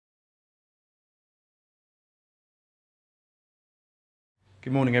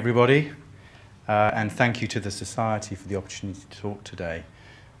Good morning, everybody, and thank you to the Society for the opportunity to talk today.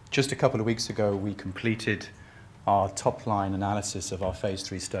 Just a couple of weeks ago, we completed our top-line analysis of our phase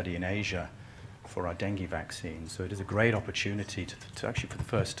 3 study in Asia for our dengue vaccine. So it is a great opportunity to actually, for the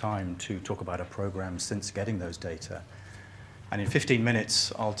first time, to talk about our program since getting those data. And in 15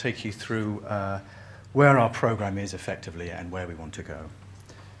 minutes, I'll take you through where our program is effectively and where we want to go.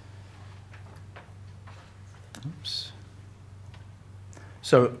 Oops.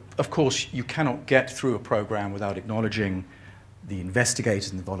 So, of course, you cannot get through a program without acknowledging the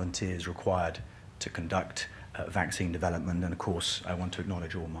investigators and the volunteers required to conduct vaccine development. And, of course, I want to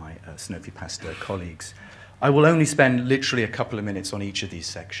acknowledge all my Sanofi Pasteur colleagues. I will only spend literally a couple of minutes on each of these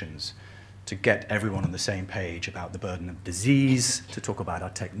sections to get everyone on the same page about the burden of disease, to talk about our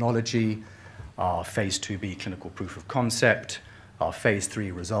technology, our phase 2b clinical proof of concept, our phase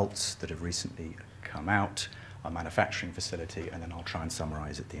 3 results that have recently come out, our manufacturing facility, and then I'll try and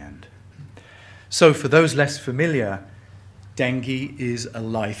summarize at the end. So for those less familiar, dengue is a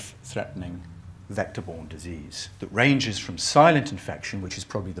life-threatening vector-borne disease that ranges from silent infection, which is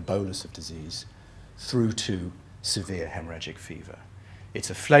probably the bolus of disease, through to severe hemorrhagic fever. It's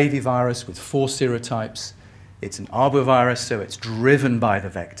a flavivirus with 4 serotypes. It's an arbovirus, so it's driven by the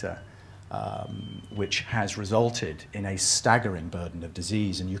vector, which has resulted in a staggering burden of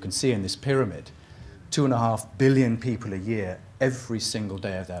disease. And you can see in this pyramid, 2.5 billion people a year, every single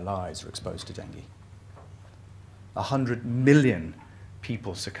day of their lives, are exposed to dengue. 100 million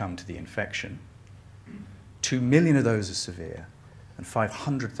people succumb to the infection. 2 million of those are severe, and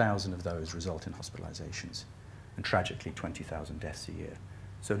 500,000 of those result in hospitalizations, and tragically 20,000 deaths a year.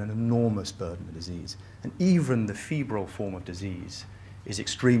 So an enormous burden of disease. And even the febrile form of disease is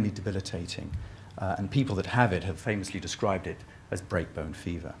extremely debilitating, and people that have it have famously described it as breakbone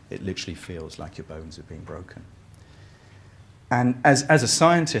fever. It literally feels like your bones are being broken. And as a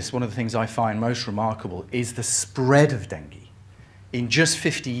scientist, one of the things I find most remarkable is the spread of dengue. In just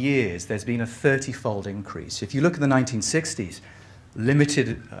 50 years, there's been a 30-fold increase. If you look at the 1960s,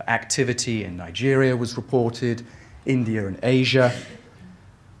 limited activity in Nigeria was reported, India and Asia.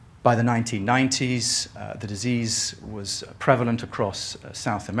 By the 1990s, the disease was prevalent across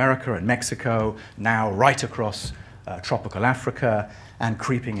South America and Mexico, now right across tropical Africa, and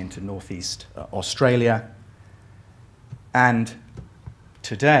creeping into northeast Australia. And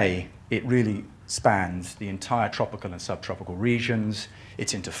today, it really spans the entire tropical and subtropical regions.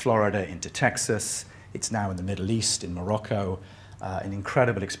 It's into Florida, into Texas. It's now in the Middle East, in Morocco. An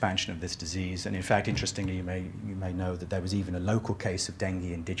incredible expansion of this disease. And in fact, interestingly, you may know that there was even a local case of dengue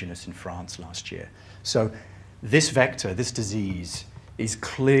indigenous in France last year. So this vector, this disease, is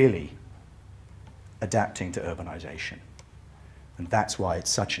clearly adapting to urbanization. And that's why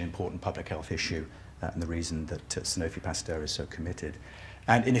it's such an important public health issue, and the reason that Sanofi Pasteur is so committed.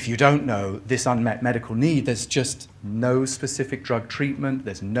 And if you don't know, this unmet medical need, there's just no specific drug treatment,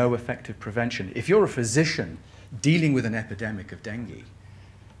 there's no effective prevention. If you're a physician dealing with an epidemic of dengue,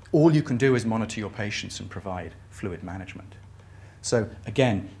 all you can do is monitor your patients and provide fluid management. So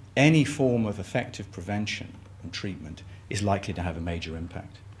again, any form of effective prevention and treatment is likely to have a major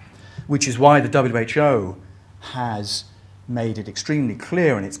impact, which is why the WHO has made it extremely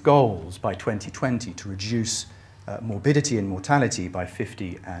clear in its goals by 2020 to reduce morbidity and mortality by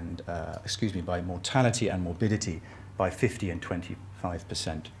by mortality and morbidity by 50 and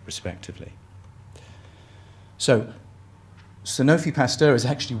 25% respectively. So Sanofi Pasteur has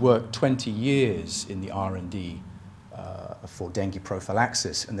actually worked 20 years in the R&D for dengue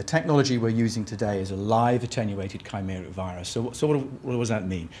prophylaxis, and the technology we're using today is a live attenuated chimeric virus. So what does that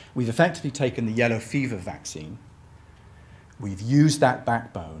mean? We've effectively taken the yellow fever vaccine, we've used that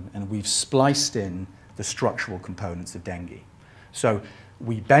backbone, and we've spliced in the structural components of dengue. So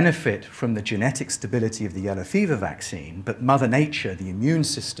we benefit from the genetic stability of the yellow fever vaccine, but Mother Nature, the immune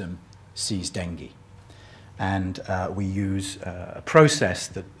system, sees dengue. And we use a process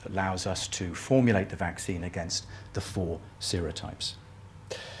that allows us to formulate the vaccine against the 4 serotypes.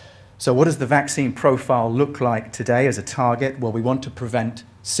 So what does the vaccine profile look like today as a target? Well, we want to prevent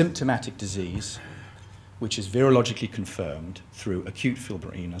symptomatic disease, which is virologically confirmed through acute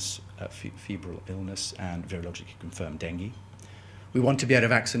febrile illness and virologically confirmed dengue. We want to be able to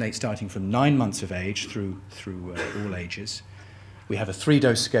vaccinate starting from 9 months of age through all ages. We have a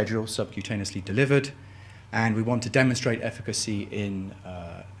 3-dose schedule, subcutaneously delivered, and we want to demonstrate efficacy in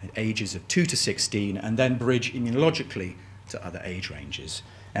ages of 2 to 16 and then bridge immunologically to other age ranges.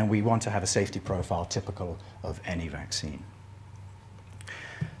 And we want to have a safety profile typical of any vaccine.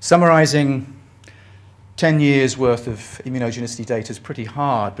 Summarizing 10 years worth of immunogenicity data is pretty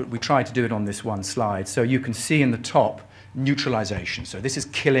hard, but we tried to do it on this one slide. So you can see in the top neutralization. So this is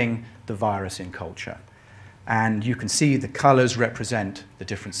killing the virus in culture. And you can see the colors represent the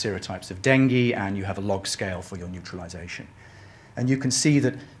different serotypes of dengue, and you have a log scale for your neutralization. And you can see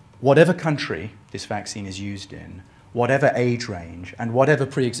that whatever country this vaccine is used in, whatever age range, and whatever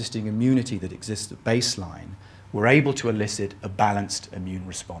pre-existing immunity that exists at baseline, we're able to elicit a balanced immune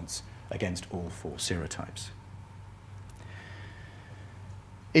response against all 4 serotypes.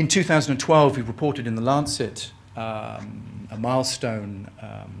 In 2012, we reported in The Lancet a milestone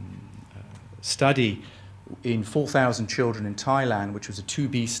study in 4,000 children in Thailand, which was a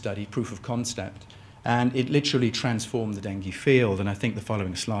 2B study, proof of concept, and it literally transformed the dengue field, and I think the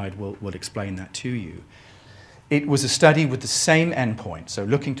following slide will explain that to you. It was a study with the same endpoint, so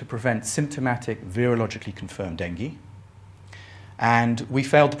looking to prevent symptomatic, virologically confirmed dengue, and we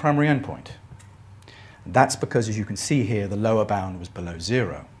failed the primary endpoint. That's because, as you can see here, the lower bound was below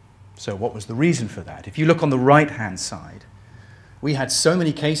 0. So what was the reason for that? If you look on the right-hand side, we had so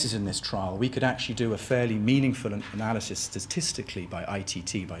many cases in this trial, we could actually do a fairly meaningful analysis statistically by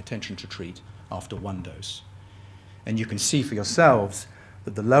ITT, by attention to treat, after 1 dose. And you can see for yourselves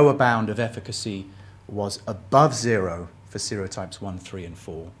that the lower bound of efficacy was above 0 for serotypes 1, 3, and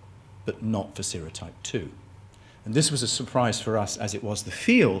 4, but not for serotype 2. And this was a surprise for us, as it was the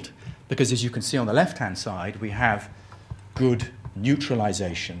field, because as you can see on the left-hand side, we have good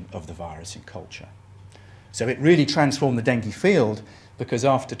neutralization of the virus in culture. So it really transformed the dengue field, because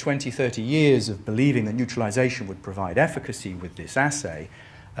after 20, 30 years of believing that neutralization would provide efficacy with this assay,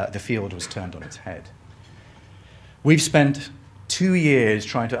 the field was turned on its head. We've spent 2 years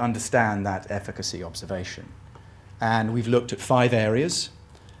trying to understand that efficacy observation. And we've looked at 5 areas.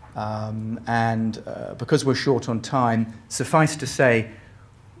 Because we're short on time, suffice to say,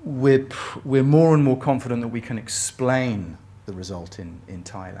 we're more and more confident that we can explain the result in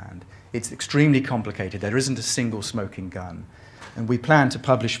Thailand. It's extremely complicated. There isn't a single smoking gun. And we plan to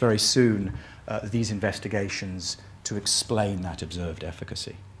publish very soon these investigations to explain that observed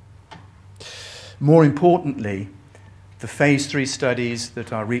efficacy. More importantly, the phase 3 studies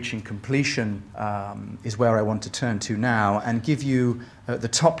that are reaching completion is where I want to turn to now and give you the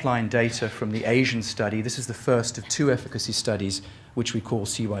top-line data from the Asian study. This is the first of 2 efficacy studies, which we call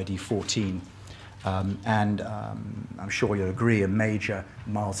CYD14. I'm sure you'll agree, a major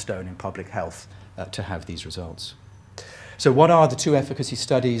milestone in public health to have these results. So what are the 2 efficacy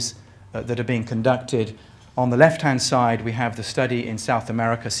studies that are being conducted? On the left-hand side, we have the study in South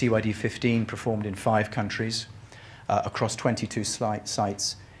America, CYD15, performed in 5 countries. Across 22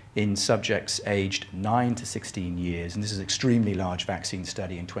 sites in subjects aged 9 to 16 years. And this is an extremely large vaccine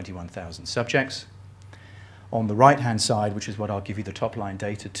study in 21,000 subjects. On the right-hand side, which is what I'll give you the top-line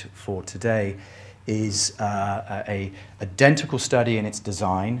data for today, is an identical study in its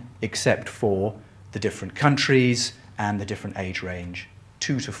design, except for the different countries and the different age range,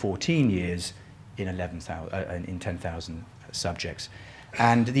 2 to 14 years in 10,000 subjects.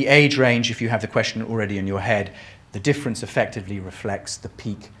 And the age range, if you have the question already in your head, the difference effectively reflects the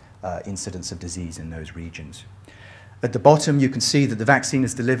peak incidence of disease in those regions. At the bottom, you can see that the vaccine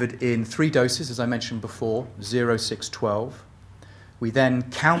is delivered in 3 doses, as I mentioned before, 0, 6, 12. We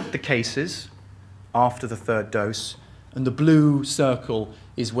then count the cases after the 3rd dose, and the blue circle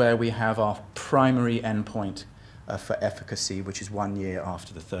is where we have our primary endpoint for efficacy, which is 1 year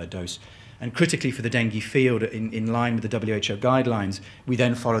after the 3rd dose. And critically for the dengue field, in line with the WHO guidelines, we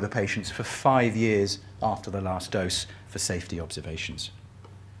then follow the patients for 5 years after the last dose for safety observations.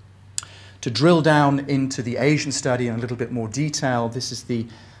 To drill down into the Asian study in a little bit more detail, this is the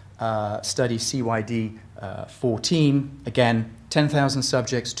study CYD14. Again, 10,000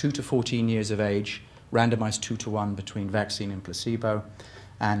 subjects, 2 to 14 years of age, randomized 2 to 1 between vaccine and placebo.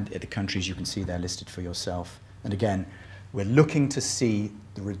 And the countries you can see there listed for yourself. And again, we're looking to see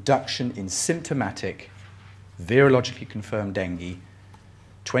the reduction in symptomatic, virologically confirmed dengue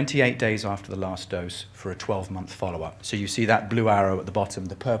 28 days after the last dose for a 12-month follow-up. So you see that blue arrow at the bottom,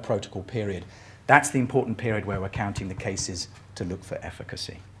 the per protocol period. That's the important period where we're counting the cases to look for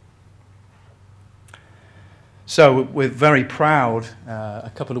efficacy. So we're very proud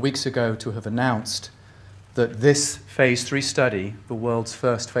a couple of weeks ago to have announced that this phase 3 study, the world's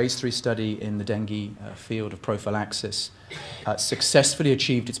first phase 3 study in the dengue field of prophylaxis, successfully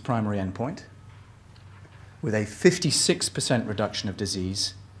achieved its primary endpoint with a 56% reduction of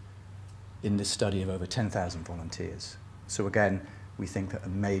disease in this study of over 10,000 volunteers. So again, we think that a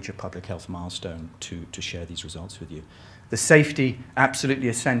major public health milestone to share these results with you. The safety, absolutely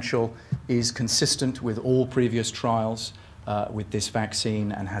essential, is consistent with all previous trials with this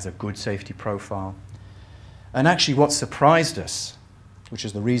vaccine and has a good safety profile. And actually what surprised us which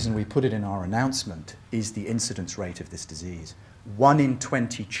is the reason we put it in our announcement, is the incidence rate of this disease. 1 in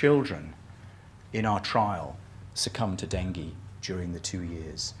 20 children in our trial succumbed to dengue during the 2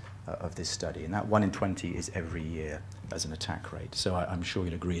 years of this study, and that 1 in 20 is every year as an attack rate. So I'm sure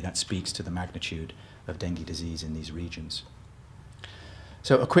you'll agree that speaks to the magnitude of dengue disease in these regions.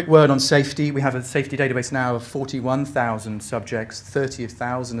 So a quick word on safety. We have a safety database now of 41,000 subjects.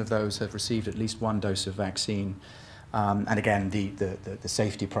 30,000 of those have received at least 1 dose of vaccine. And again, the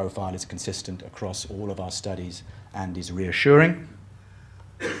safety profile is consistent across all of our studies and is reassuring.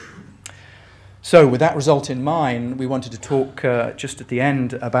 So with that result in mind, we wanted to talk just at the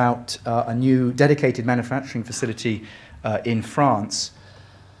end about a new dedicated manufacturing facility in France.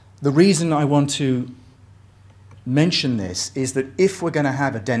 The reason I want to mention this is that if we're going to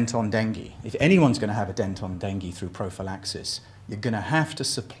have a dent on dengue, if anyone's going to have a dent on dengue through prophylaxis, you're going to have to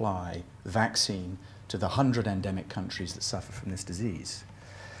supply vaccine to the 100 endemic countries that suffer from this disease,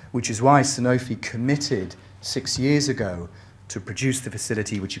 which is why Sanofi committed 6 years ago to produce the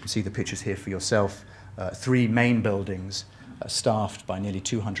facility, which you can see the pictures here for yourself, 3 main buildings staffed by nearly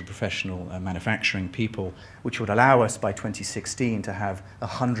 200 professional manufacturing people, which would allow us by 2016 to have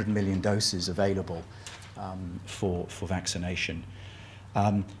 100 million doses available for vaccination.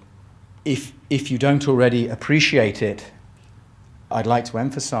 If you don't already appreciate it, I'd like to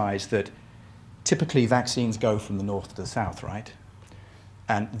emphasize that typically vaccines go from the north to the south, right?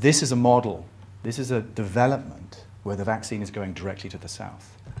 And this is a model, this is a development where the vaccine is going directly to the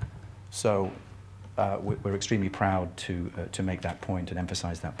south. So we're extremely proud to make that point and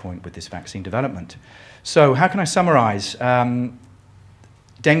emphasize that point with this vaccine development. So how can I summarize?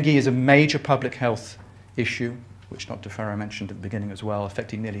 Dengue is a major public health issue, which Dr. Farrow mentioned at the beginning as well,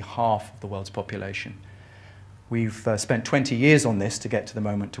 affecting nearly half of the world's population. We've spent 20 years on this to get to the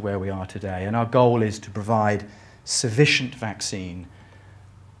moment to where we are today, and our goal is to provide sufficient vaccine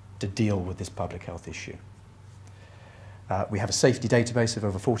to deal with this public health issue. We have a safety database of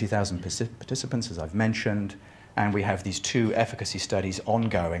over 40,000 participants, as I've mentioned, and we have these 2 efficacy studies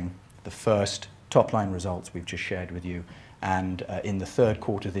ongoing. The first top-line results we've just shared with you, and in the 3rd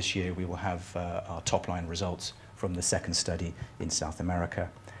quarter this year we will have our top-line results from the 2nd study in South America.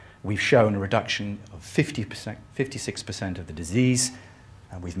 We've shown a reduction of 56% of the disease,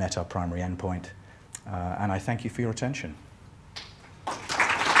 and we've met our primary endpoint. And I thank you for your attention.